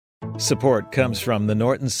Support comes from the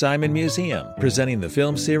Norton Simon Museum, presenting the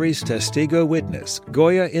film series Testigo Witness,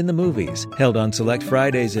 Goya in the Movies. Held on select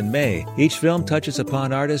Fridays in May, each film touches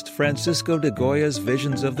upon artist Francisco de Goya's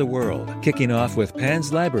visions of the world, kicking off with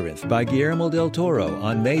Pan's Labyrinth by Guillermo del Toro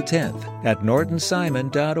on May 10th at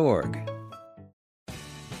nortonsimon.org.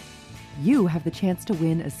 You have the chance to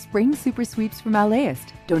win a spring super sweeps from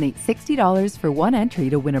LAist. Donate $60 for one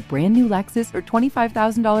entry to win a brand new Lexus or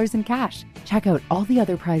 $25,000 in cash. Check out all the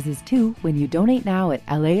other prizes too when you donate now at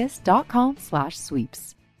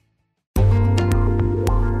laist.com/sweeps.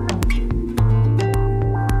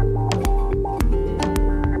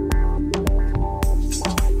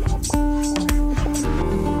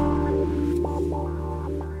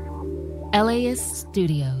 LAist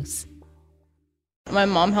Studios. My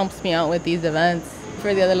mom helps me out with these events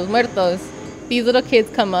for Dia de los Muertos. These little kids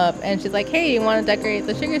come up and she's like, hey, you want to decorate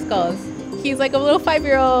the sugar skulls? He's like a little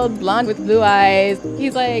 5-year-old blonde with blue eyes.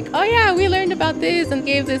 He's like, oh yeah, we learned about this, and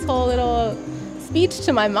gave this whole little speech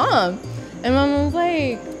to my mom. And mom was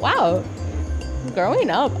like, wow, growing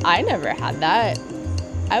up, I never had that.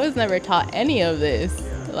 I was never taught any of this,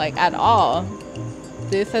 like at all.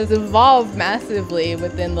 This has evolved massively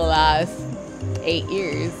within the last 8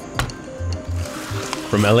 years.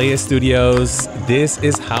 From LA Studios, this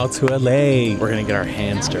is How to LA. We're gonna get our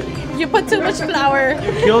hands dirty. You put too much flour.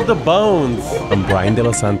 You killed the bones. I'm Brian De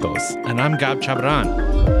Los Santos. And I'm Gab Chabran.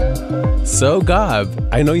 So Gab,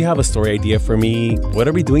 I know you have a story idea for me. What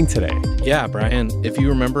are we doing today? Yeah, Brian, if you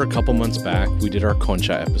remember a couple months back, we did our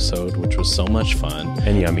concha episode, which was so much fun.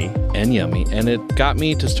 And yummy. And yummy. And it got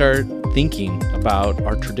me to start thinking about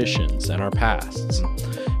our traditions and our pasts.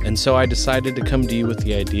 And so I decided to come to you with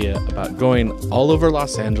the idea about going all over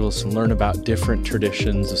Los Angeles and learn about different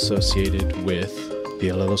traditions associated with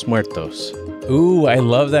Dia de los Muertos. Ooh, I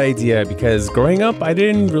love that idea because growing up, I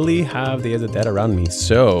didn't really have Day of the Dead around me.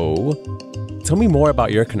 So tell me more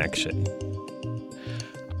about your connection.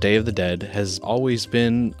 Day of the Dead has always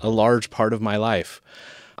been a large part of my life.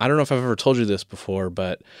 I don't know if I've ever told you this before,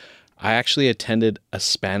 but I actually attended a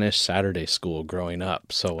Spanish Saturday school growing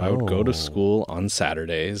up. So I would go to school on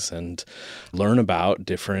Saturdays and learn about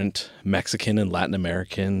different Mexican and Latin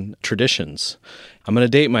American traditions. I'm going to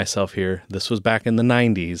date myself here. This was back in the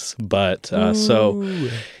 90s, but so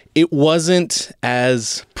it wasn't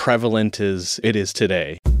as prevalent as it is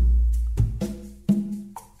today.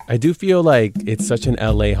 I do feel like it's such an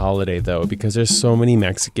LA holiday, though, because there's so many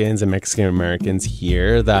Mexicans and Mexican Americans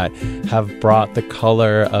here that have brought the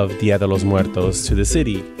color of Dia de los Muertos to the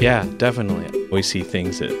city. Yeah, definitely. We see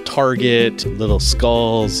things at Target, little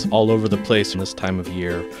skulls all over the place in this time of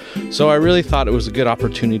year. So I really thought it was a good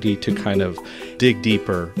opportunity to kind of dig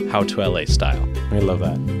deeper, How to LA style. I love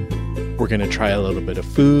that. We're going to try a little bit of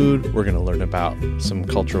food, we're going to learn about some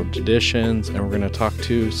cultural traditions, and we're going to talk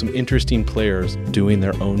to some interesting players doing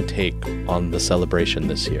their own take on the celebration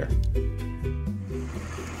this year.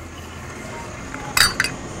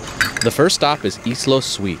 The first stop is Islos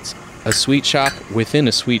Sweets, a sweet shop within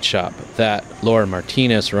a sweet shop that Laura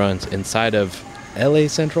Martinez runs inside of LA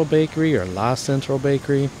Central Bakery or La Central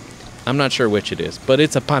Bakery. I'm not sure which it is, but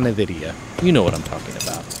it's a panaderia. You know what I'm talking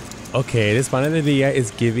about. Okay, this panaderia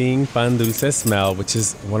is giving pan dulce smell, which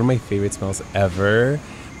is one of my favorite smells ever.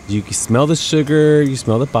 You can smell the sugar, you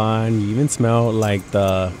smell the pan, you even smell like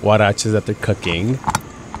the huaraches that they're cooking.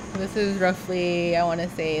 This is roughly, I want to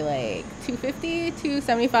say like 250,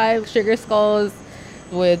 275 sugar skulls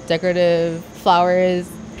with decorative flowers,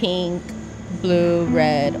 pink, blue,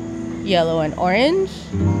 red, yellow, and orange.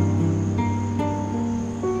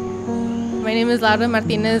 My name is Laura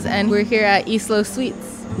Martinez, and we're here at Islos Sweets.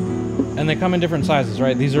 And they come in different sizes,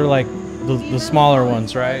 right? These are like the smaller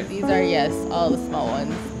ones, right? These are, yes, all the small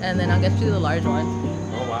ones. And then I'll get you the large one.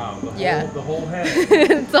 Oh, wow. The whole head.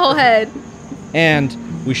 It's the whole head.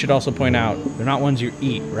 And we should also point out, they're not ones you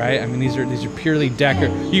eat, right? I mean, these are purely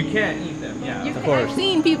decorative. You can't eat them, yeah, of course. I've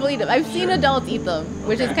seen people eat them. I've seen adults eat them,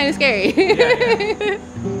 which is kind of scary. Yeah.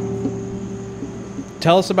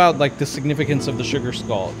 Tell us about like the significance of the sugar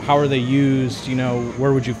skull. How are they used? You know,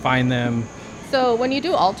 where would you find them? So when you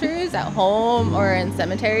do altars at home or in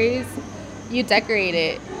cemeteries, you decorate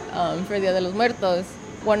it for Dia de los Muertos.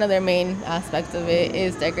 One of their main aspects of it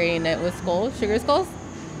is decorating it with skulls, sugar skulls.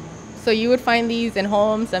 So you would find these in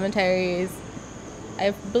homes, cemeteries.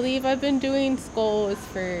 I believe I've been doing skulls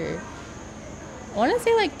for, I want to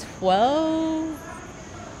say like 12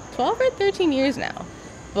 or 13 years now.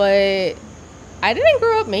 But I didn't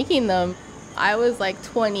grow up making them. I was like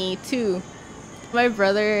 22. My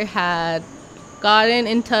brother had gotten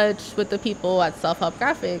in touch with the people at Self Help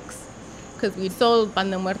Graphics because we sold Pan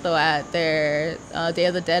de Muerto at their Day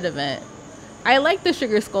of the Dead event. I like the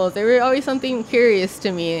sugar skulls. They were always something curious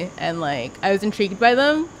to me, and like I was intrigued by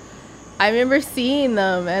them. I remember seeing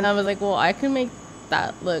them and I was like, well, I can make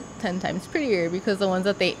that look 10 times prettier, because the ones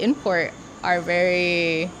that they import are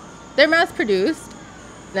they're mass produced,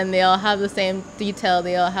 and they all have the same detail,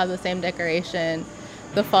 they all have the same decoration.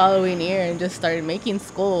 The following year, and just started making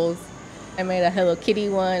skulls. I made a Hello Kitty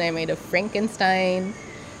one, I made a Frankenstein,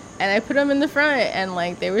 and I put them in the front, and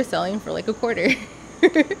like they were selling for like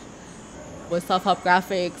 $0.25. With Soft Hop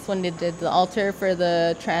Graphics, when they did the altar for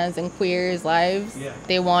the trans and queers lives,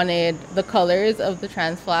 they wanted the colors of the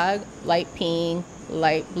trans flag, light pink,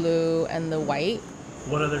 light blue, and the white.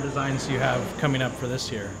 What other designs do you have coming up for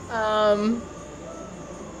this year?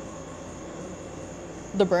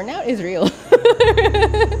 The burnout is real. Is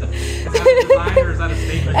that a design or is that a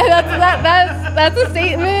statement? That's a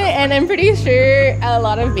statement, and I'm pretty sure a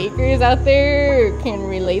lot of bakers out there can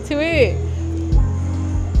relate to it.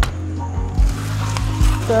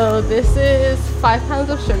 So this is 5 pounds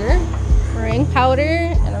of sugar, meringue powder,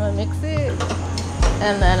 and I'm gonna mix it.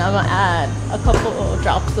 And then I'm gonna add a couple of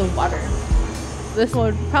drops of water. This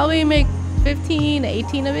would probably make 15 to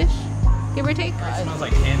 18 of ish, give or take. It smells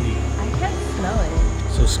like candy. I can't smell it.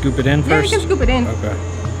 So scoop it in first? Yeah, you can scoop it in. Okay. I don't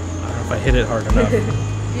know if I hit it hard enough.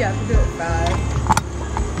 You have to do it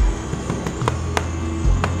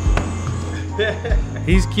fast.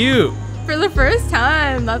 He's cute. For the first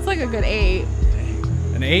time, that's like a good 8.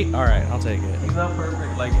 An 8? All right, I'll take it. He's not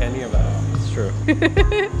perfect like any of us. It's true.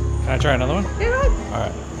 Can I try another one? Yeah. All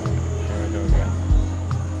right. Here I go again.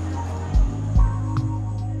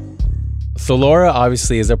 So Laura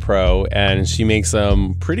obviously is a pro, and she makes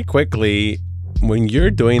them pretty quickly. When you're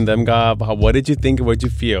doing them, Gab, what did you think? What did you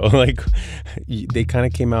feel? Like, they kind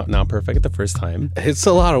of came out not perfect the first time. It's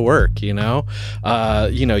a lot of work, you know?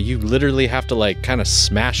 You literally have to like kind of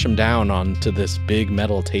smash them down onto this big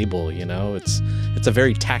metal table, you know? It's a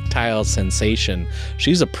very tactile sensation.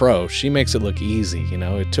 She's a pro. She makes it look easy, you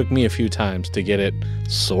know? It took me a few times to get it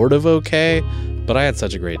sort of okay, but I had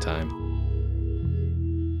such a great time.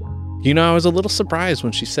 You know, I was a little surprised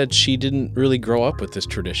when she said she didn't really grow up with this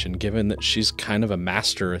tradition, given that she's kind of a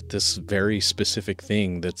master at this very specific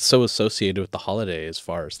thing that's so associated with the holiday as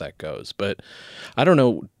far as that goes. But I don't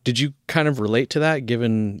know, did you kind of relate to that,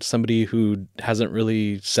 given somebody who hasn't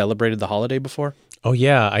really celebrated the holiday before? Oh,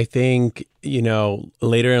 yeah. I think,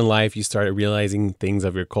 later in life, you started realizing things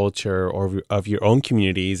of your culture or of your own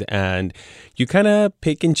communities, and you kind of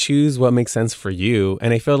pick and choose what makes sense for you.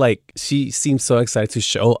 And I feel like she seems so excited to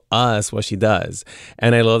show us what she does.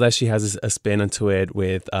 And I love that she has a spin onto it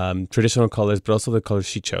with traditional colors, but also the colors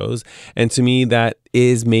she chose. And to me, that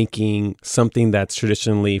is making something that's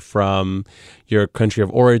traditionally from your country of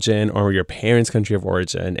origin or your parents' country of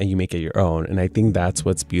origin, and you make it your own. And I think that's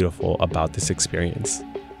what's beautiful about this experience.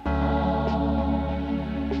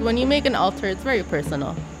 When you make an altar, it's very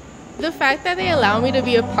personal. The fact that they allow me to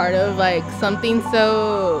be a part of like something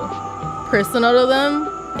so personal to them,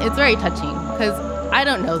 it's very touching, because I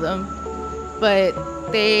don't know them, but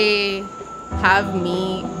they have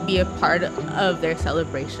me be a part of their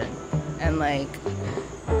celebration and like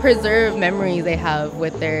preserve memories they have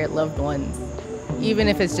with their loved ones, even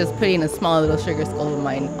if it's just putting a small little sugar skull of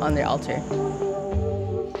mine on their altar.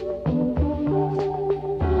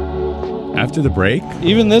 After the break,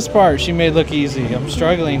 even this part she made look easy. I'm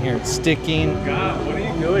struggling here. It's sticking. God, what are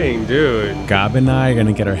you doing, dude? Gab and I are going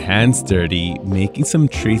to get our hands dirty, making some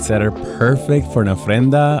treats that are perfect for an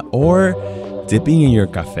ofrenda or dipping in your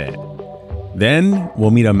café. Then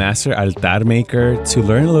we'll meet a master altar maker to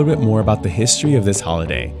learn a little bit more about the history of this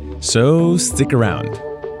holiday. So stick around.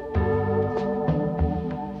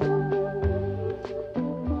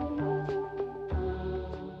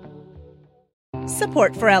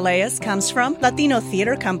 Support for LAist comes from Latino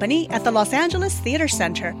Theater Company at the Los Angeles Theater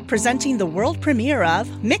Center, presenting the world premiere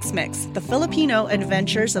of Mix Mix, The Filipino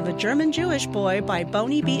Adventures of a German-Jewish Boy by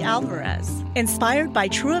Bonnie B. Alvarez. Inspired by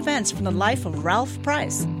true events from the life of Ralph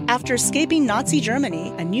Price. After escaping Nazi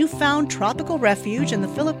Germany, a newfound tropical refuge in the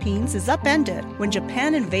Philippines is upended when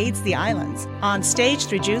Japan invades the islands. On stage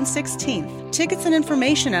through June 16th. Tickets and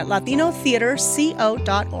information at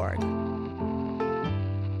latinotheaterco.org.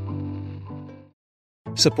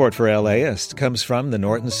 Support for LAist comes from the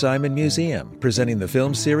Norton Simon Museum, presenting the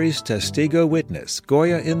film series Testigo Witness,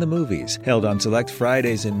 Goya in the Movies, held on select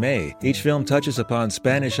Fridays in May. Each film touches upon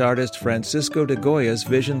Spanish artist Francisco de Goya's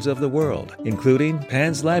visions of the world, including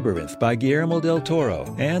Pan's Labyrinth by Guillermo del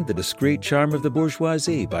Toro and The Discreet Charm of the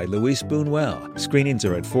Bourgeoisie by Luis Buñuel. Screenings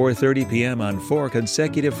are at 4:30 p.m. on 4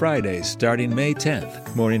 consecutive Fridays starting May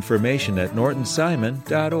 10th. More information at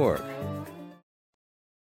nortonsimon.org.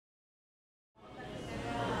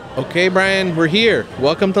 Okay, Brian, we're here.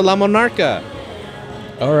 Welcome to La Monarca.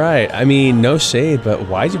 All right. I mean, no shade, but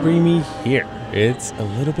why'd you bring me here? It's a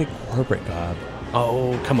little bit corporate, Gob.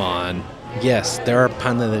 Oh, come on. Yes, there are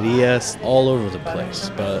panaderias all over the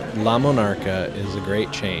place, but La Monarca is a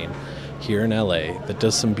great chain here in LA that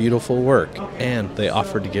does some beautiful work, and they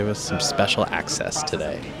offered to give us some special access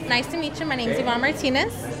today. Nice to meet you. My name's Yvonne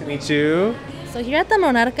Martinez. Nice to meet you. So here at the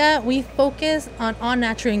Monarca, we focus on all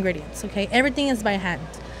natural ingredients, okay? Everything is by hand.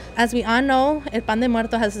 As we all know, el pan de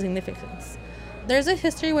muerto has a significance. There's a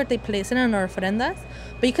history where they place it in our ofrendas,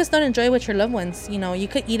 but you can still enjoy it with your loved ones. You know, you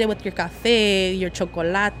could eat it with your café, your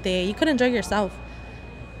chocolate. You could enjoy yourself.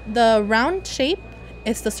 The round shape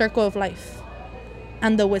is the circle of life.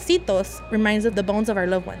 And the huesitos reminds of the bones of our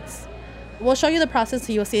loved ones. We'll show you the process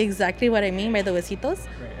so you'll see exactly what I mean by the huesitos.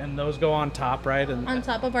 Great. And those go on top, right? And On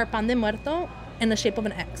top of our pan de muerto in the shape of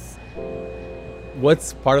an X.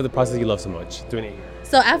 What's part of the process you love so much doing it here?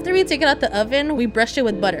 So after we take it out the oven, we brush it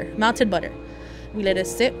with butter, melted butter. We let it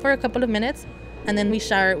sit for a couple of minutes, and then we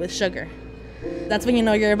shower it with sugar. That's when you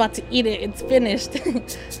know you're about to eat it. It's finished.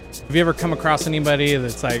 have you ever come across anybody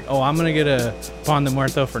that's like, oh, I'm going to get a pan de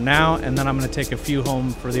muerto for now, and then I'm going to take a few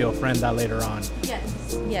home for the ofrenda later on?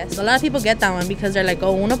 Yes. A lot of people get that one because they're like,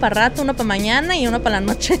 oh, uno para rato, uno para mañana, y uno para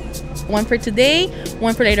la noche. One for today,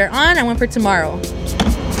 one for later on, and one for tomorrow.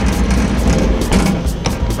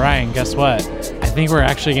 Brian, guess what? I think we're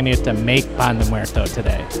actually going to get to make pan de muerto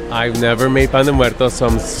today. I've never made pan de muerto, so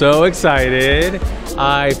I'm so excited.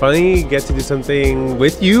 I finally get to do something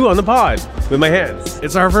with you on the pod, with my hands.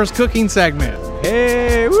 It's our first cooking segment.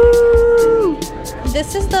 Hey, woo!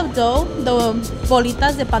 This is the dough, the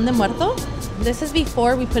bolitas de pan de muerto. This is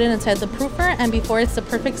before we put it inside the proofer and before it's the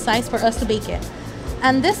perfect size for us to bake it.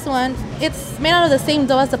 And this one, it's made out of the same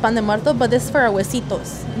dough as the pan de muerto, but this is for our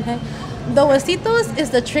huesitos, okay? The huesitos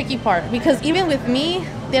is the tricky part because even with me,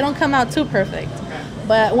 they don't come out too perfect.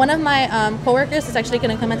 But one of my coworkers is actually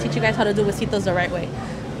going to come and teach you guys how to do huesitos the right way.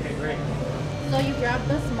 Okay, great. So you grab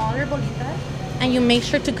the smaller bolita and you make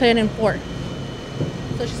sure to cut it in 4.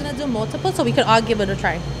 So she's going to do multiple so we could all give it a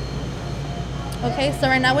try. Okay, so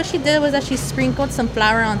right now what she did was that she sprinkled some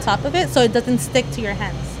flour on top of it so it doesn't stick to your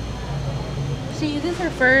hands. She uses her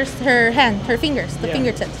fingers, the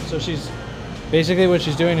fingertips. So she's basically what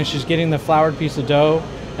she's doing is she's getting the floured piece of dough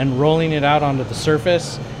and rolling it out onto the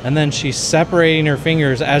surface, and then she's separating her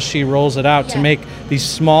fingers as she rolls it out to make these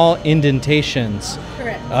small indentations.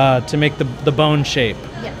 Correct. To make the bone shape.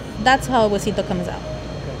 Yeah, that's how a huesito comes out.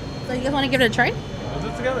 Okay. So you guys want to give it a try? Let's do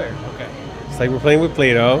it together. Okay. It's like we're playing with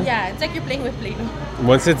Play-Doh. Yeah, it's like you're playing with Play-Doh.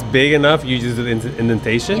 Once it's big enough, you just do the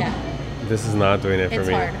indentation? Yeah. This is not doing it for It's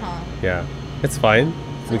me. hard, huh? Yeah. It's fine.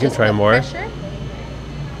 So We can just try put more. Pressure.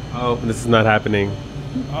 Oh, this is not happening.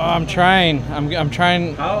 Oh, I'm trying. I'm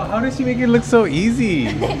trying. How does she make it look so easy?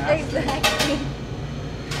 Exactly.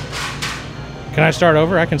 Can I start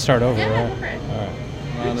over? I can start over. Yeah, right? go for it.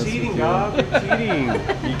 All right. You're cheating, Bob. You're cheating.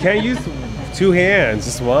 You can't use 2 hands,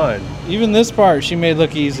 just one. Even this part she made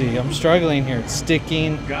look easy. I'm struggling here. It's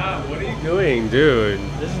sticking. God, what are you doing, dude?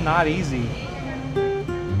 This is not easy.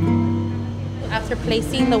 After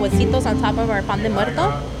placing the huesitos on top of our pan de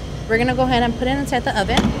muerto, we're going to go ahead and put it inside the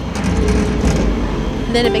oven.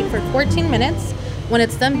 Let it bake for 14 minutes. When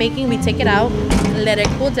it's done baking, we take it out, let it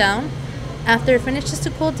cool down. After it finishes to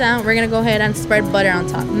cool down, we're going to go ahead and spread butter on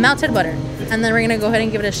top, melted butter. And then we're going to go ahead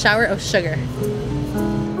and give it a shower of sugar.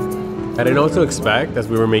 I didn't know what to expect as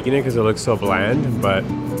we were making it because it looks so bland, but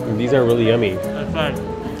these are really yummy. That's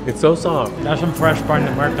right. It's so soft. That's some fresh pan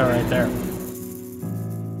de muerto right there.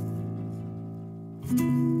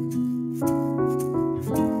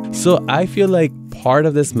 So I feel like part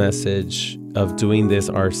of this message of doing this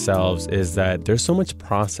ourselves is that there's so much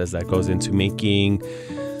process that goes into making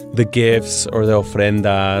the gifts or the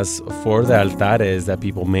ofrendas for the altares that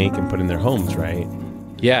people make and put in their homes, right?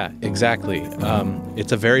 Yeah, exactly.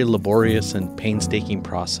 It's a very laborious and painstaking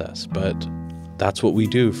process, but that's what we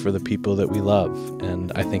do for the people that we love.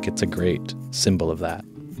 And I think it's a great symbol of that.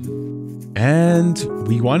 And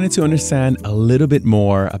we wanted to understand a little bit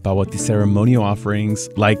more about what the ceremonial offerings,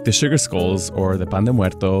 like the sugar skulls or the pan de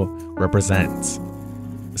muerto, represent.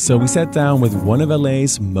 So we sat down with one of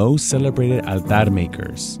LA's most celebrated altar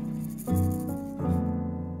makers.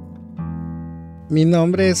 Mi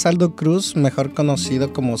nombre es Aldo Cruz, mejor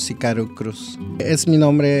conocido como Sicaru Cruz. Es mi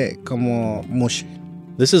nombre como Mushe.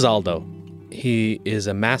 This is Aldo. He is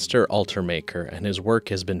a master altar maker, and his work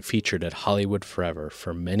has been featured at Hollywood Forever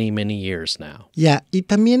for many, many years now. Ya, y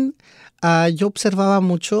también yo observaba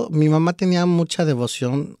mucho, mi mamá tenía mucha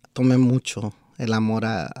devoción, tomé mucho el amor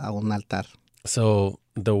a un altar. So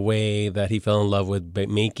the way that he fell in love with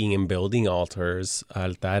making and building altars,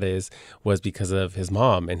 altares, was because of his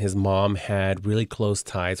mom. And his mom had really close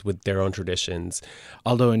ties with their own traditions.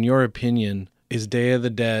 Aldo, in your opinion, is Day of the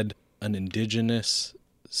Dead an indigenous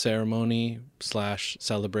ceremony /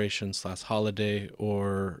 celebration / holiday,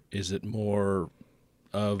 or is it more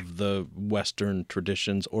of the Western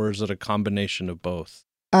traditions, or is it a combination of both?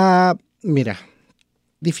 Mira,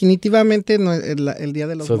 definitivamente no, el Día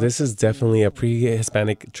de los So this is definitely a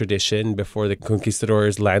pre-Hispanic tradition before the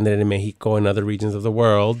conquistadors landed in Mexico and other regions of the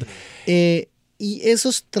world. Y eso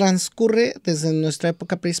transcurre desde nuestra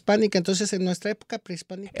época prehispánica. Entonces, en nuestra época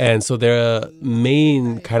prehispánica. And so their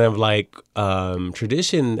main kind of like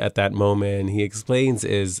tradition at that moment, he explains,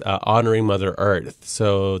 is honoring Mother Earth.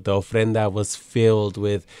 So the ofrenda was filled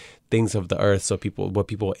with things of the earth. So what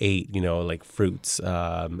people ate, like fruits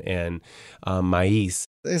and maíz.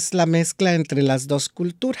 Es la mezcla entre las dos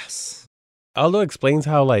culturas. Aldo explains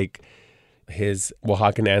how like his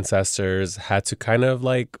Oaxacan ancestors had to kind of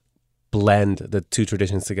like blend the two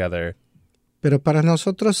traditions together. Pero para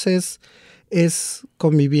nosotros es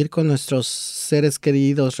convivir con nuestros seres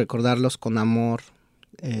queridos, recordarlos con amor,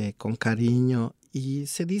 con cariño. Y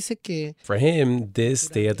se dice que for him, this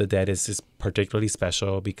Day of the Dead is particularly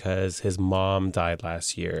special because his mom died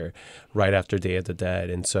last year, right after Day of the Dead.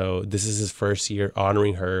 And so this is his first year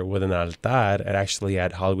honoring her with an altar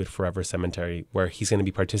at Hollywood Forever Cemetery, where he's going to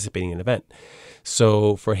be participating in an event.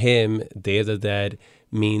 So for him, Day of the Dead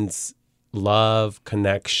means love,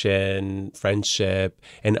 connection, friendship,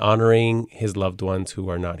 and honoring his loved ones who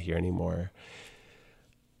are not here anymore.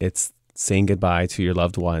 It's saying goodbye to your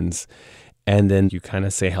loved ones, and then you kind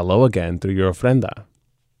of say hello again through your ofrenda.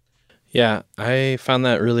 Yeah, I found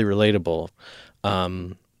that really relatable.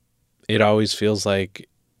 It always feels like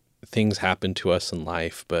things happen to us in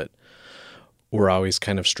life, but we're always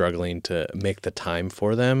kind of struggling to make the time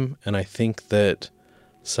for them. And I think that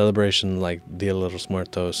celebration like Dia de los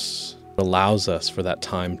Muertos allows us for that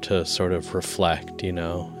time to sort of reflect,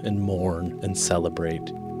 and mourn and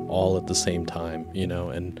celebrate all at the same time,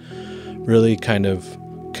 and really kind of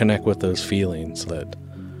connect with those feelings that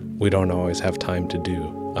we don't always have time to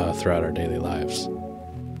do throughout our daily lives.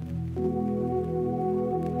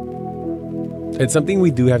 And something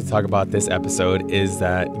we do have to talk about this episode is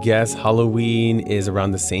that, yes, Halloween is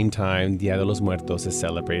around the same time Dia de los Muertos is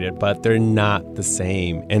celebrated, but they're not the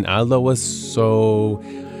same. And Aldo was so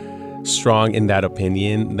strong in that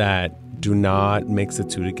opinion that do not mix the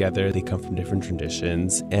two together. They come from different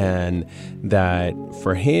traditions, and that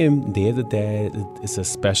for him, Day of the Dead is a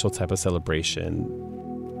special type of celebration.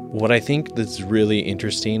 What I think that's really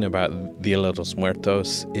interesting about Dia de los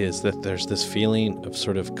Muertos is that there's this feeling of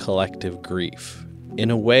sort of collective grief. In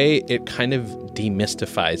a way, it kind of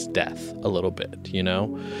demystifies death a little bit,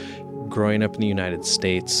 Growing up in the United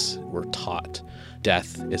States, we're taught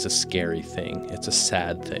death is a scary thing. It's a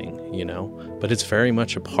sad thing, but it's very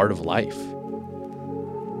much a part of life.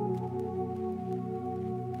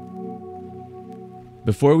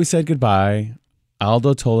 Before we said goodbye,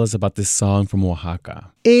 Aldo told us about this song from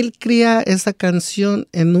Oaxaca. Él cría esa canción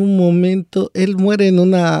en un momento, él muere en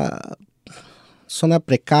una zona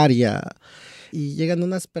precaria y llegan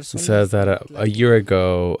unas personas. It says that a year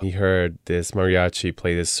ago, he heard this mariachi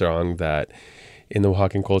play this song that in the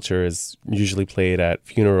Oaxacan culture is usually played at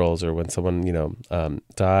funerals or when someone,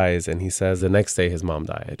 dies. And he says the next day his mom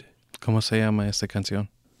died. ¿Cómo se llama esta canción?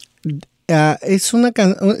 Es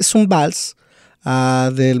un vals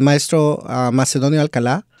del maestro Macedonio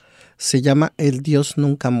Alcalá. Se llama El Dios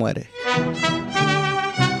Nunca Muere.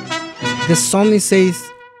 The song says,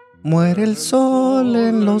 muere el sol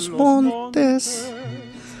en los montes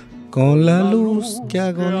con la luz que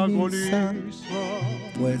agoniza.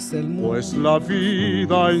 Pues la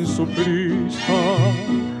vida en su prisa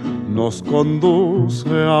nos conduce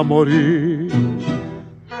a morir.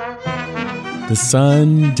 The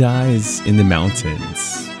sun dies in the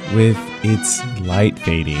mountains with its light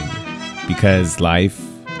fading because life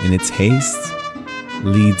in its haste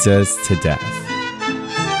leads us to death.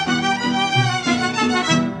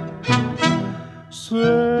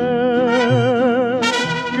 Sé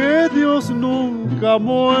que Dios nunca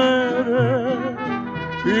muere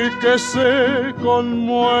y que se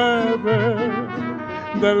conmueve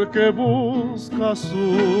del que busca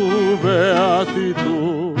su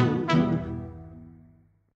beatitud.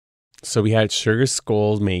 So we had sugar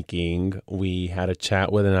skull making, we had a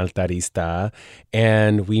chat with an altarista,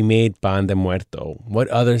 and we made pan de muerto. What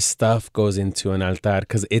other stuff goes into an altar?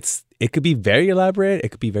 Because it could be very elaborate, it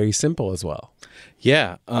could be very simple as well.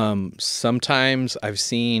 Yeah. Sometimes I've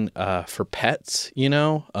seen for pets,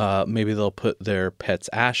 maybe they'll put their pet's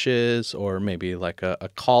ashes or maybe like a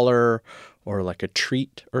collar or like a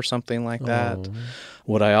treat or something like that.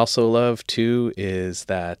 What I also love too is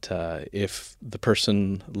that if the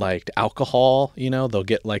person liked alcohol, they'll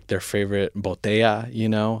get like their favorite botella,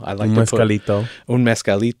 I like Un to mezcalito. put un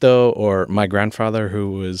mezcalito, or my grandfather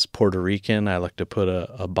who was Puerto Rican, I like to put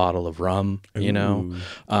a bottle of rum,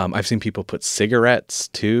 I've seen people put cigarettes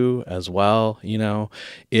too as well,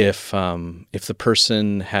 if the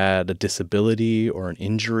person had a disability or an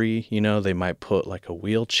injury, they might put like a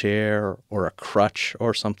wheelchair or a crutch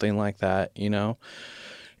or something like that,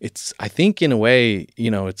 It's, I think in a way,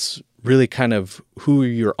 it's really kind of who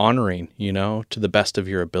you're honoring, to the best of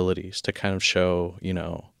your abilities to kind of show,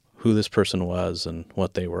 who this person was and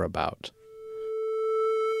what they were about.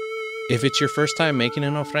 If it's your first time making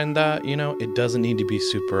an ofrenda, it doesn't need to be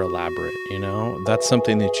super elaborate, That's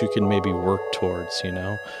something that you can maybe work towards,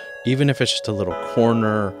 Even if it's just a little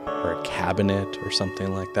corner or a cabinet or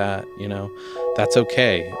something like that, that's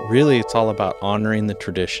okay. Really, it's all about honoring the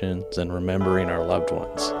traditions and remembering our loved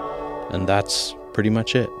ones. And that's pretty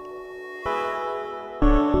much it.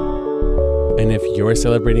 And if you're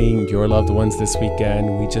celebrating your loved ones this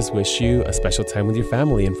weekend, we just wish you a special time with your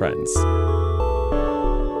family and friends.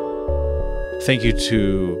 Thank you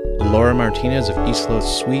to Laura Martinez of East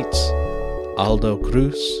Los Suites, Aldo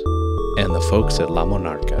Cruz, and the folks at La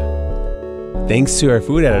Monarca. Thanks to our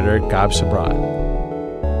food editor, Gab Shabrat.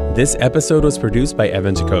 This episode was produced by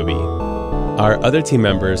Evan Jacoby. Our other team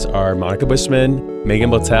members are Monica Bushman,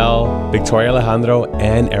 Megan Botel, Victoria Alejandro,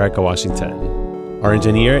 and Erica Washington. Our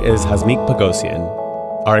engineer is Hasmik Pagosian.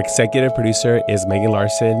 Our executive producer is Megan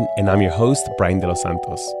Larson, and I'm your host, Brian De Los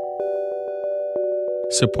Santos.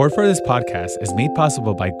 Support for this podcast is made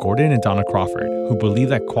possible by Gordon and Donna Crawford, who believe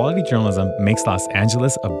that quality journalism makes Los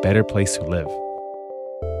Angeles a better place to live.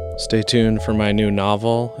 Stay tuned for my new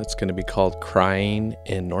novel. It's going to be called Crying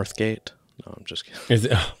in Northgate. No, I'm just kidding. Is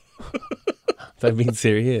it? That being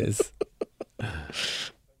serious.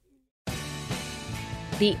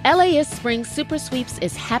 The LAist Spring Super Sweeps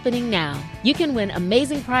is happening now. You can win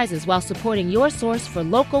amazing prizes while supporting your source for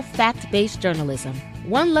local fact-based journalism.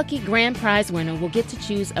 One lucky grand prize winner will get to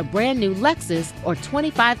choose a brand new Lexus or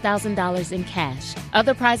 $25,000 in cash.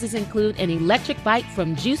 Other prizes include an electric bike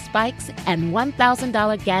from Juice Bikes and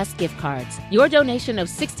 $1,000 gas gift cards. Your donation of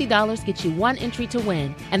 $60 gets you one entry to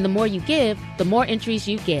win, and the more you give, the more entries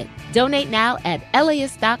you get. Donate now at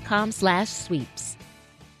LAist.com/sweeps.